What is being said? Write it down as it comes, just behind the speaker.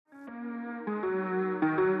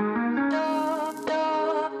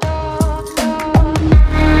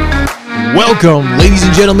Welcome, ladies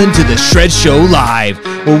and gentlemen, to the Shred Show Live,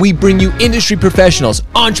 where we bring you industry professionals,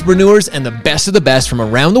 entrepreneurs, and the best of the best from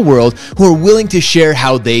around the world who are willing to share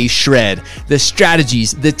how they shred, the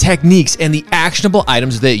strategies, the techniques, and the actionable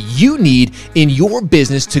items that you need in your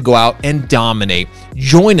business to go out and dominate.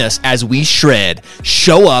 Join us as we shred,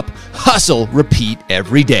 show up, hustle, repeat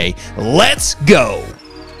every day. Let's go.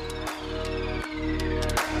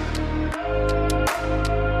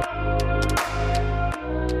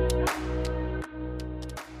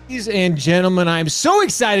 Ladies and gentlemen, I'm so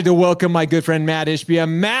excited to welcome my good friend, Mat Ishbia.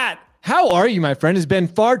 Matt, how are you, my friend? It's been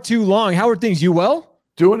far too long. How are things? You well?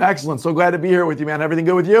 Doing excellent. So glad to be here with you, man. Everything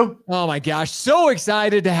good with you? Oh my gosh. So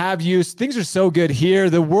excited to have you. Things are so good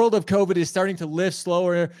here. The world of COVID is starting to lift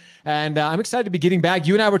slower. And I'm excited to be getting back.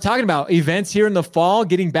 You and I were talking about events here in the fall,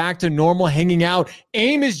 getting back to normal, hanging out.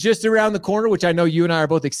 AIM is just around the corner, which I know you and I are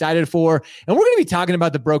both excited for. And we're going to be talking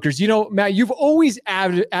about the brokers. You know, Matt, you've always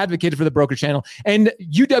advocated for the broker channel. And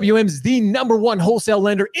UWM is the #1 wholesale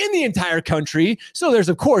lender in the entire country. So there's,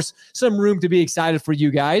 of course, some room to be excited for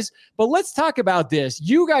you guys. But let's talk about this.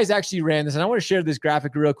 You guys actually ran this, and I want to share this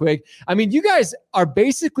graphic real quick. I mean, you guys are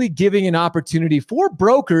basically giving an opportunity for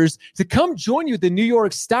brokers to come join you at the New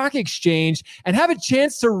York Stock Exchange and have a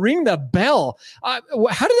chance to ring the bell. How did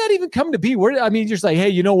that even come to be? You're just like, hey,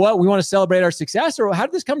 you know what? We want to celebrate our success, or how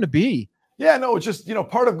did this come to be? Yeah, no, it's just,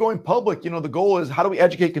 part of going public, the goal is how do we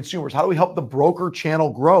educate consumers? How do we help the broker channel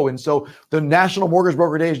grow? And so the National Mortgage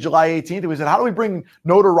Broker Day is July 18th. And we said, how do we bring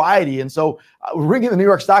notoriety? And so ringing the New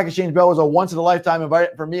York Stock Exchange bell was a once in a lifetime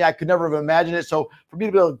invite for me. I could never have imagined it. So for me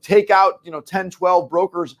to be able to take out, 10, 12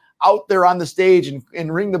 brokers out there on the stage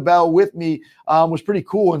and ring the bell with me was pretty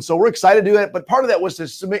cool. And so we're excited to do it. But part of that was to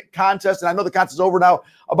submit contests. And I know the contest is over now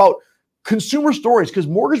about consumer stories, because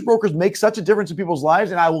mortgage brokers make such a difference in people's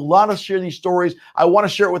lives. And I want to share these stories. I want to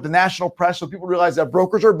share it with the national press so people realize that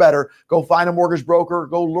brokers are better. Go find a mortgage broker,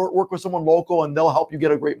 go work with someone local, and they'll help you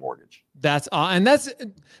get a great mortgage. That's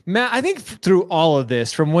Matt, I think through all of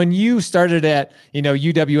this, from when you started at,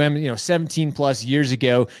 UWM, 17 plus years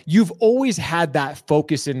ago, you've always had that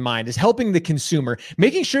focus in mind, is helping the consumer,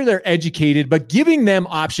 making sure they're educated, but giving them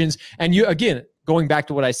options. And you, again, going back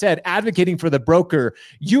to what I said, advocating for the broker.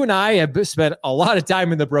 You and I have spent a lot of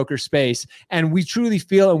time in the broker space, and we truly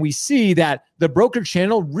feel and we see that the broker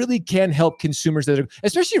channel really can help consumers, that are,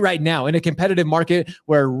 especially right now in a competitive market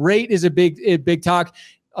where rate is a big talk.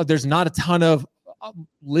 There's not a ton of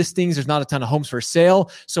listings. There's not a ton of homes for sale.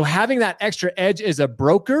 So having that extra edge as a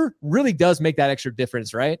broker really does make that extra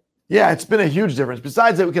difference, right? Yeah, it's been a huge difference.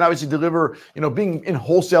 Besides that, we can obviously deliver, being in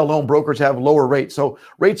wholesale loan, brokers have lower rates. So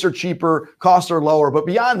rates are cheaper, costs are lower. But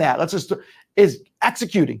beyond that, is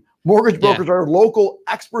executing. Mortgage brokers are local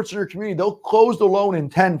experts in your community. They'll close the loan in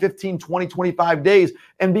 10, 15, 20, 25 days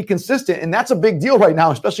and be consistent. And that's a big deal right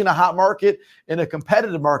now, especially in a hot market, in a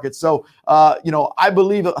competitive market. So, I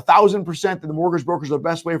believe 1,000% that the mortgage brokers are the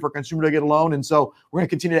best way for a consumer to get a loan. And so we're going to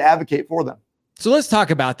continue to advocate for them. So let's talk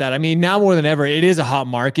about that. I mean, now more than ever, it is a hot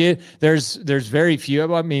market. There's very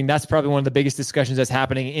few. I mean, that's probably one of the biggest discussions that's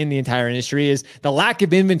happening in the entire industry, is the lack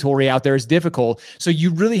of inventory out there is difficult. So you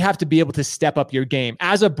really have to be able to step up your game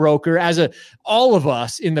as a broker, all of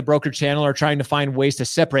us in the broker channel are trying to find ways to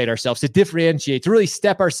separate ourselves, to differentiate, to really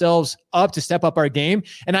step ourselves up, to step up our game.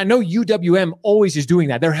 And I know UWM always is doing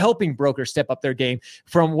that. They're helping brokers step up their game,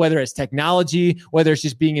 from whether it's technology, whether it's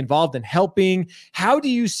just being involved in helping. How do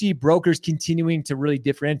you see brokers continuing to really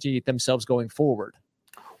differentiate themselves going forward?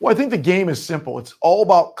 Well, I think the game is simple. It's all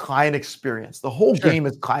about client experience. The whole game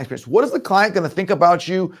is client experience. What is the client going to think about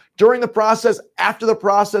you during the process, after the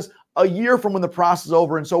process, a year from when the process is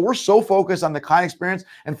over? And so we're so focused on the client experience.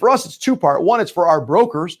 And for us, it's two-part. One, it's for our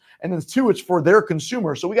brokers. And then two, it's for their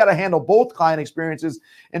consumers. So we got to handle both client experiences.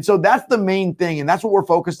 And so that's the main thing. And that's what we're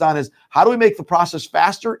focused on, is how do we make the process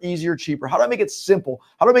faster, easier, cheaper? How do I make it simple?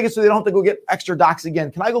 How do I make it so they don't have to go get extra docs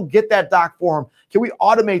again? Can I go get that doc for them? Can we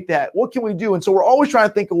automate that? What can we do? And so we're always trying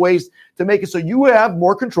to think of ways to make it so you have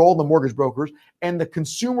more control than the mortgage brokers, and the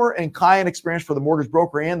consumer and client experience for the mortgage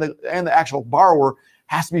broker and the actual borrower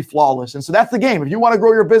has to be flawless. And so that's the game. If you want to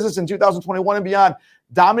grow your business in 2021 and beyond,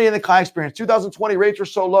 dominating the client experience. 2020 rates are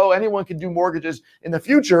so low, anyone can do mortgages in the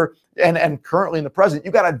future and currently in the present.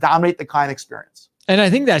 You got to dominate the client experience. And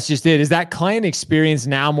I think that's just it, is that client experience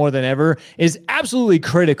now more than ever is absolutely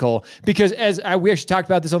critical, because we actually talked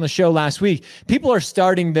about this on the show last week, people are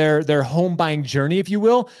starting their home buying journey, if you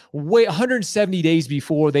will, 170 days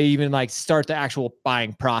before they even like start the actual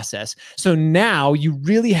buying process. So now you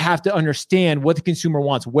really have to understand what the consumer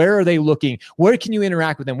wants. Where are they looking? Where can you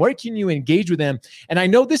interact with them? Where can you engage with them? And I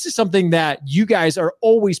know this is something that you guys are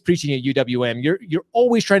always preaching at UWM. You're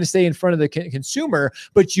always trying to stay in front of the consumer,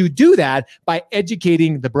 but you do that by educating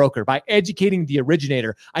the broker, by educating the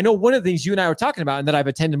originator. I know one of the things you and I were talking about and that I've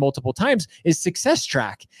attended multiple times is Success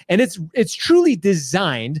Track. And it's truly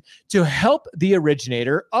designed to help the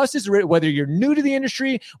originator, whether you're new to the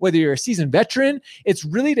industry, whether you're a seasoned veteran, it's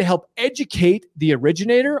really to help educate the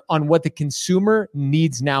originator on what the consumer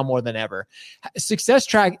needs now more than ever. Success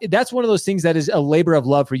Track, that's one of those things that is a labor of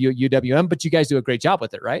love for you at UWM, but you guys do a great job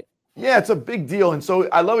with it, right? Yeah, it's a big deal. And so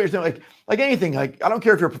I love what you're saying. Like anything, like I don't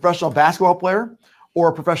care if you're a professional basketball player or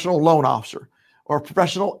a professional loan officer or a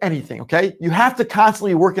professional anything, okay? You have to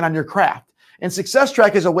constantly be working on your craft. And Success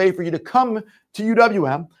Track is a way for you to come to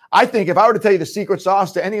UWM. I think if I were to tell you the secret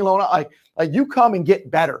sauce to any loan, like you come and get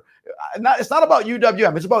better. It's not about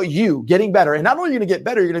UWM. It's about you getting better. And not only are you going to get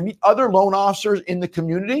better, you're going to meet other loan officers in the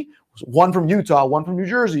community, one from Utah, one from New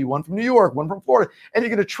Jersey, one from New York, one from Florida. And you're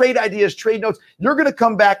going to trade ideas, trade notes. You're going to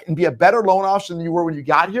come back and be a better loan officer than you were when you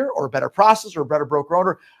got here, or a better processor, or a better broker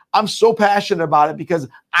owner. I'm so passionate about it because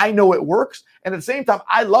I know it works. And at the same time,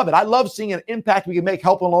 I love it. I love seeing an impact we can make,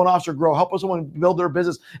 help a loan officer grow, help someone build their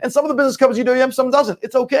business. And some of the business comes to UWM, some doesn't.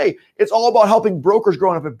 It's okay. It's all about helping brokers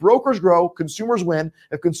grow. And if brokers grow, consumers win.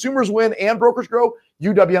 If consumers win and brokers grow,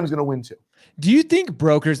 UWM is going to win too. Do you think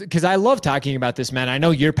brokers, because I love talking about this, man. I know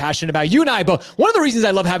you're passionate about it. You and I both. One of the reasons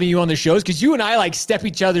I love having you on the show is because you and I like step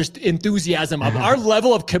each other's enthusiasm up, our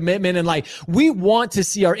level of commitment. And like, we want to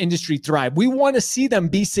see our industry thrive. We want to see them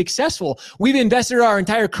be successful. We've invested our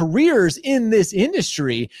entire careers in this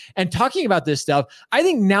industry and talking about this stuff. I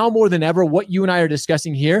think now more than ever, what you and I are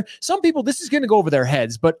discussing here, some people, this is going to go over their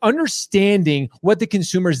heads, but understanding what the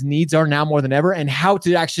consumer's needs are now more than ever and how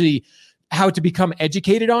to become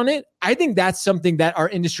educated on it. I think that's something that our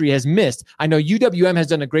industry has missed. I know UWM has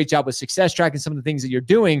done a great job with Success Track and some of the things that you're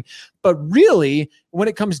doing, but really when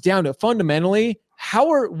it comes down to fundamentally,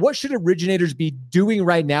 what should originators be doing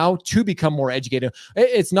right now to become more educated?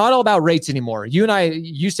 It's not all about rates anymore.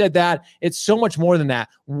 You said that. It's so much more than that.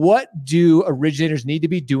 What do originators need to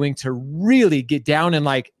be doing to really get down and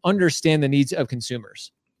like understand the needs of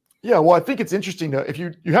consumers? Yeah, well, I think it's interesting if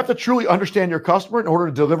you have to truly understand your customer in order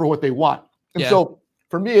to deliver what they want. And so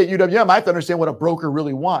for me at UWM, I have to understand what a broker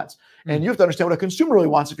really wants. And you have to understand what a consumer really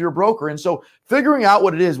wants if you're a broker. And so figuring out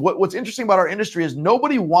what it is, what's interesting about our industry is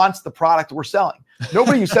nobody wants the product we're selling.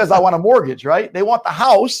 Nobody says, I want a mortgage, right? They want the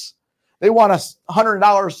house. They want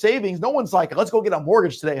 $100 savings. No one's like, let's go get a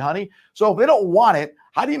mortgage today, honey. So if they don't want it,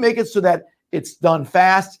 how do you make it so that it's done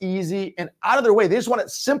fast, easy, and out of their way? They just want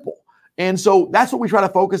it simple. And so that's what we try to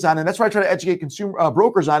focus on. And that's why I try to educate consumer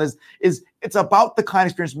brokers on is it's about the client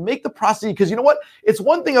experience. Make the process, because you know what? It's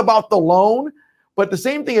one thing about the loan, but the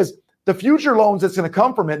same thing is the future loans that's going to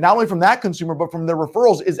come from it, not only from that consumer, but from their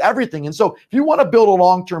referrals is everything. And so if you want to build a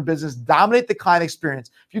long-term business, dominate the client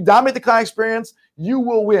experience. If you dominate the client experience, you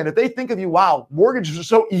will win. If they think of you, wow, mortgages are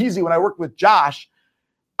so easy when I worked with Josh,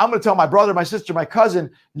 I'm going to tell my brother, my sister, my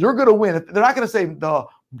cousin, you're going to win. They're not going to say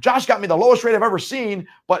Josh got me the lowest rate I've ever seen,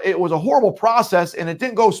 but it was a horrible process and it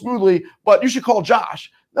didn't go smoothly, but you should call Josh.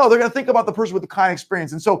 No, they're going to think about the person with the client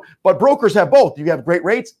experience. And so, but brokers have both. You have great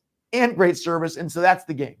rates and great service. And so that's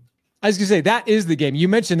the game. I was going to say, that is the game. You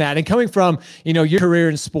mentioned that. And coming from, your career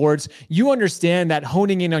in sports, you understand that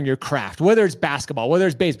honing in on your craft, whether it's basketball, whether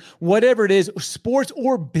it's baseball, whatever it is, sports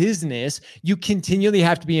or business, you continually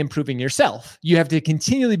have to be improving yourself. You have to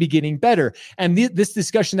continually be getting better. And this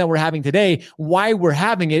discussion that we're having today, why we're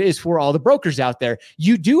having it is for all the brokers out there.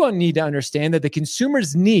 You do need to understand that the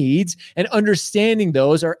consumer's needs and understanding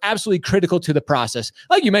those are absolutely critical to the process.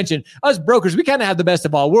 Like you mentioned, us brokers, we kind of have the best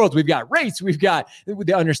of all worlds. We've got rates, we've got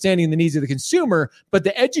the understanding the needs of the consumer, but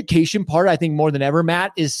the education part, I think more than ever,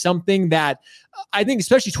 Matt, is something that I think,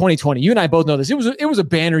 especially 2020, you and I both know this. It was a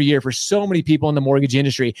banner year for so many people in the mortgage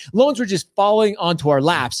industry. Loans were just falling onto our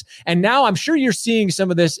laps. And now I'm sure you're seeing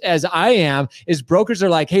some of this as I am, is brokers are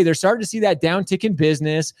like, hey, they're starting to see that downtick in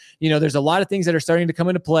business. There's a lot of things that are starting to come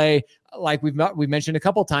into play. Like we've mentioned a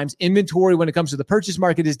couple of times, inventory when it comes to the purchase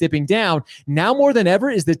market is dipping down. Now more than ever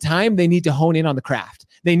is the time they need to hone in on the craft.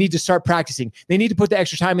 They need to start practicing. They need to put the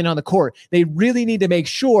extra time in on the court. They really need to make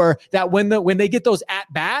sure that when they get those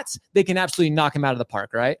at bats, they can absolutely knock them out of the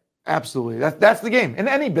park, right? Absolutely. That's the game in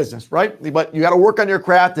any business, right? But you got to work on your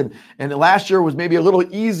craft. And last year was maybe a little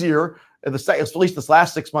easier at least this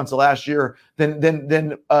last 6 months of last year than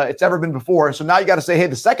it's ever been before. And so now you got to say, hey,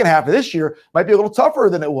 the second half of this year might be a little tougher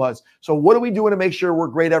than it was. So what are we doing to make sure we're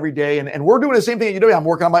great every day? And we're doing the same thing at UW. I'm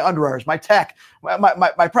working on my underwriters, my tech,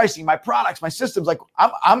 my pricing, my products, my systems. Like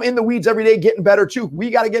I'm in the weeds every day, getting better too.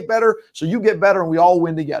 We got to get better so you get better and we all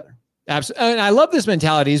win together. Absolutely. And I love this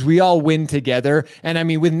mentality is we all win together. And I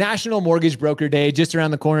mean, with National Mortgage Broker Day just around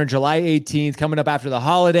the corner, July 18th, coming up after the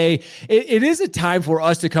holiday, it is a time for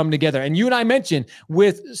us to come together. And you and I mentioned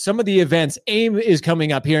with some of the events, AIM is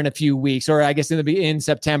coming up here in a few weeks, or I guess in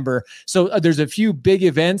September. So there's a few big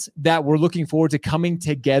events that we're looking forward to coming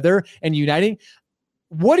together and uniting.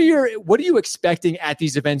 What are you expecting at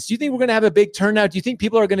these events? Do you think we're going to have a big turnout? Do you think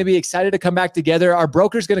people are going to be excited to come back together? Are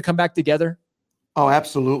brokers going to come back together? Oh,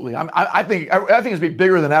 absolutely. I think it's going to be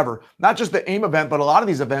bigger than ever. Not just the AIM event, but a lot of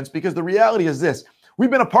these events, because the reality is this. We've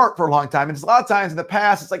been apart for a long time. And it's a lot of times in the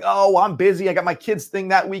past, it's like, oh, well, I'm busy. I got my kids' thing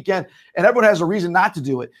that weekend. And everyone has a reason not to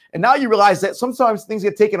do it. And now you realize that sometimes things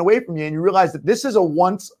get taken away from you. And you realize that this is a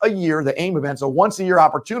once a year, the AIM event's a once a year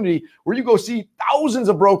opportunity where you go see thousands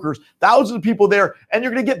of brokers, thousands of people there, and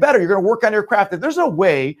you're going to get better. You're going to work on your craft. If there's a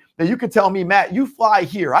way that you could tell me, Matt, you fly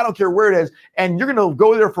here, I don't care where it is, and you're going to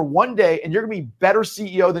go there for one day and you're going to be better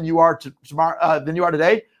CEO than you are than you are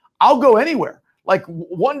today, I'll go anywhere. Like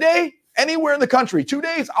one day, anywhere in the country, 2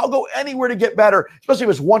 days, I'll go anywhere to get better, especially if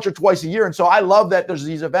it's once or twice a year. And so I love that there's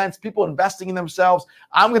these events, people investing in themselves.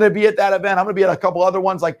 I'm going to be at that event. I'm going to be at a couple other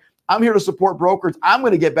ones. Like I'm here to support brokers. I'm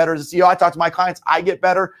going to get better as a CEO. I talk to my clients. I get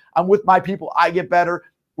better. I'm with my people. I get better.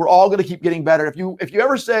 We're all going to keep getting better. If you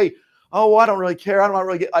ever say, oh, well, I don't really care, I don't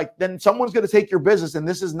really get, like, then someone's going to take your business. And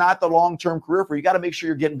this is not the long-term career for you. You got to make sure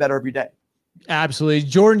you're getting better every day. Absolutely.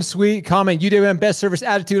 Jordan Sweet comment, UWM best service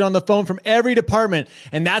attitude on the phone from every department.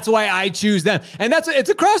 And that's why I choose them. And it's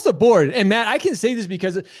across the board. And Matt, I can say this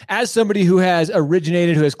because as somebody who has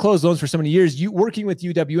closed loans for so many years, you working with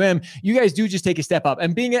UWM, you guys do just take a step up.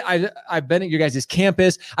 And I've been at your guys'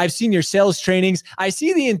 campus. I've seen your sales trainings. I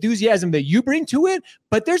see the enthusiasm that you bring to it,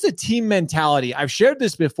 but there's a team mentality. I've shared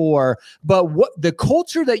this before, but what the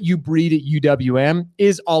culture that you breed at UWM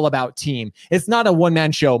is all about team. It's not a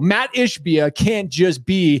one-man show. Mat Ishbia can't just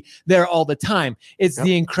be there all the time. It's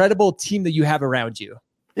the incredible team that you have around you.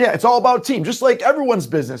 Yeah, it's all about team, just like everyone's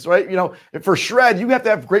business, right? You know, for Shred, you have to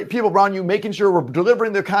have great people around you, making sure we're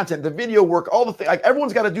delivering the content, the video work, all the things. Like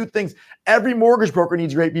everyone's got to do things. Every mortgage broker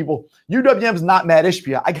needs great people. UWM is not Mat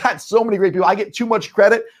Ishbia. I got so many great people. I get too much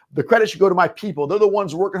credit. The credit should go to my people. They're the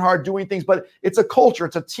ones working hard, doing things, but it's a culture.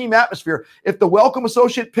 It's a team atmosphere. If the welcome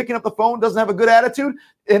associate picking up the phone doesn't have a good attitude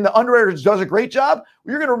and the underwriter does a great job,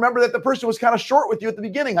 you're going to remember that the person was kind of short with you at the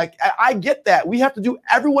beginning. Like I get that. We have to do,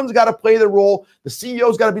 everyone's got to play their role. The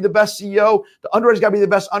CEO's got to be the best CEO. The underwriter's got to be the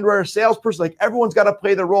best underwriter, salesperson. Like everyone's got to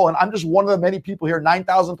play their role. And I'm just one of the many people here,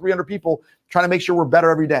 9,300 people trying to make sure we're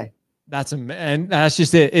better every day. And that's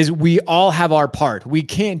just it, is we all have our part. We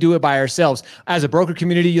can't do it by ourselves. As a broker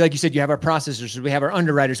community, like you said, you have our processors, we have our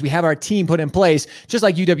underwriters, we have our team put in place, just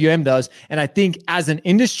like UWM does. And I think as an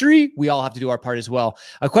industry, we all have to do our part as well.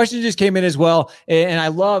 A question just came in as well. And I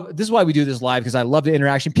love, this is why we do this live, because I love the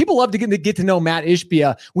interaction. People love to get to know Mat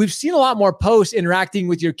Ishbia. We've seen a lot more posts interacting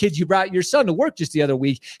with your kids. You brought your son to work just the other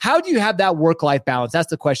week. How do you have that work-life balance? That's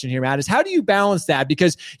the question here, Matt, is how do you balance that?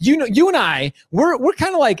 Because you and I, we're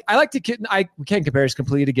kind of like, we can't compare us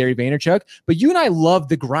completely to Gary Vaynerchuk, but you and I love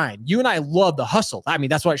the grind. You and I love the hustle. I mean,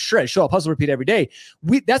 that's why Shred, show up, hustle, repeat every day.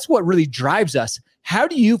 That's what really drives us. How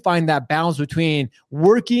do you find that balance between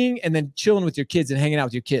working and then chilling with your kids and hanging out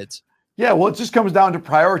with your kids? Yeah, well, it just comes down to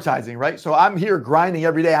prioritizing, right? So I'm here grinding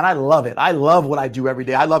every day and I love it. I love what I do every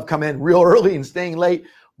day. I love coming in real early and staying late.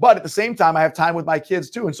 But at the same time, I have time with my kids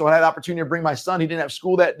too. And so I had the opportunity to bring my son. He didn't have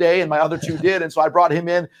school that day and my other two did. And so I brought him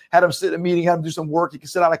in, had him sit in a meeting, had him do some work. He could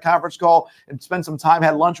sit on a conference call and spend some time,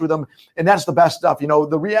 had lunch with him. And that's the best stuff. You know,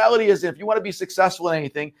 the reality is if you want to be successful in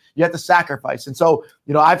anything, you have to sacrifice. And so,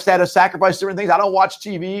 you know, I've had to sacrifice different things. I don't watch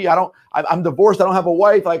TV. I'm divorced. I don't have a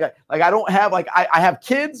wife. I have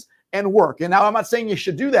kids and work. And now I'm not saying you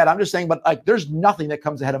should do that. I'm just saying, but like, there's nothing that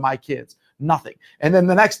comes ahead of my kids. Nothing. And then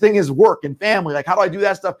the next thing is work and family. Like, how do I do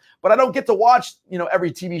that stuff? But I don't get to watch,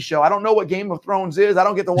 every TV show. I don't know what Game of Thrones is. I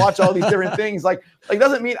don't get to watch all these different things. Like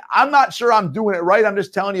doesn't mean I'm not sure I'm doing it right. I'm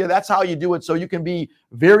just telling you that's how you do it. So you can be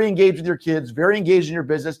very engaged with your kids, very engaged in your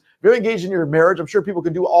business, very engaged in your marriage. I'm sure people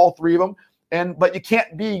can do all three of them. But you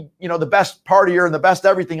can't be, the best partier and the best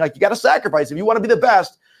everything. Like you got to sacrifice. If you want to be the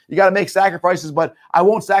best, you got to make sacrifices, but I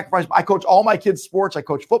won't sacrifice. I coach all my kids' sports. I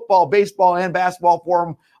coach football, baseball, and basketball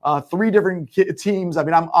for them. 3 different teams. I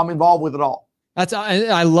mean, I'm involved with it all.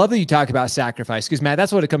 I love that you talk about sacrifice, because Matt,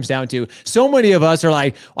 that's what it comes down to. So many of us are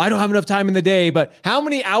like, I don't have enough time in the day, but how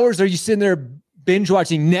many hours are you sitting there binge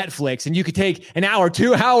watching Netflix? And you could take an hour,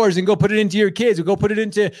 2 hours and go put it into your kids, or go put it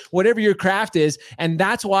into whatever your craft is. And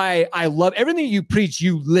that's why I love everything you preach,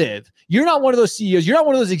 you live. You're not one of those CEOs. You're not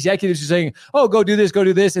one of those executives who's saying, oh, go do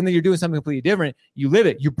this, and then you're doing something completely different. You live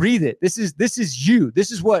it. You breathe it. This is you.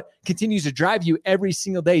 This is what continues to drive you every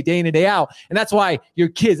single day, day in and day out. And that's why your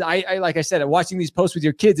kids, I like I said, watching these posts with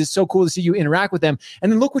your kids, it's so cool to see you interact with them.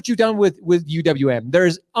 And then look what you've done with UWM.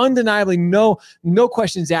 There's undeniably no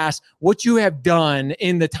questions asked. What you have done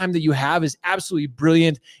in the time that you have is absolutely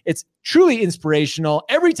brilliant. It's truly inspirational.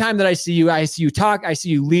 Every time that I see you talk, I see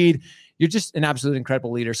you lead. You're just an absolute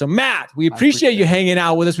incredible leader. So Matt, we appreciate you hanging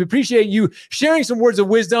out with us. We appreciate you sharing some words of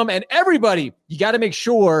wisdom. And everybody, you got to make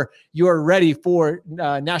sure you are ready for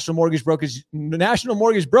National Mortgage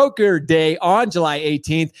Broker Day on July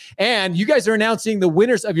 18th. And you guys are announcing the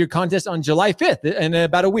winners of your contest on July 5th in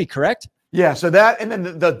about a week, correct? Yeah, so that, and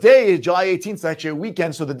then the day is July 18th, so actually a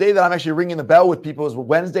weekend. So the day that I'm actually ringing the bell with people is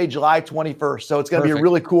Wednesday, July 21st. So it's going to be a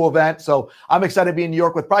really cool event. So I'm excited to be in New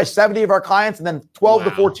York with probably 70 of our clients, and then 12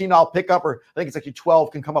 to 14 I'll pick up, or I think it's actually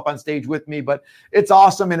 12 can come up on stage with me. But it's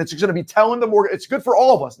awesome, and it's going to be telling the mortgage. It's good for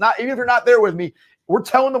all of us. Not even if you're not there with me, we're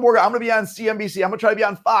telling the mortgage. I'm going to be on CNBC. I'm going to try to be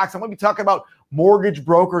on Fox. I'm going to be talking about mortgage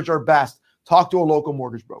brokers are best. Talk to a local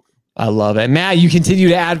mortgage broker. I love it. Matt, you continue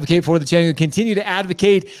to advocate for the channel, you continue to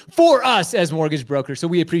advocate for us as mortgage brokers. So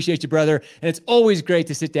we appreciate you, brother. And it's always great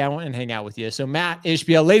to sit down and hang out with you. So Mat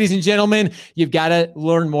Ishbia, ladies and gentlemen, you've got to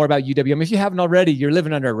learn more about UWM. If you haven't already, you're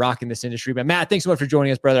living under a rock in this industry. But Matt, thanks so much for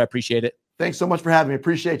joining us, brother. I appreciate it. Thanks so much for having me.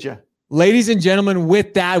 Appreciate you. Ladies and gentlemen,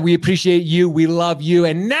 with that, we appreciate you. We love you.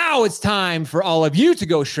 And now it's time for all of you to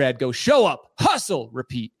go shred, go show up, hustle,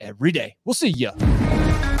 repeat every day. We'll see you.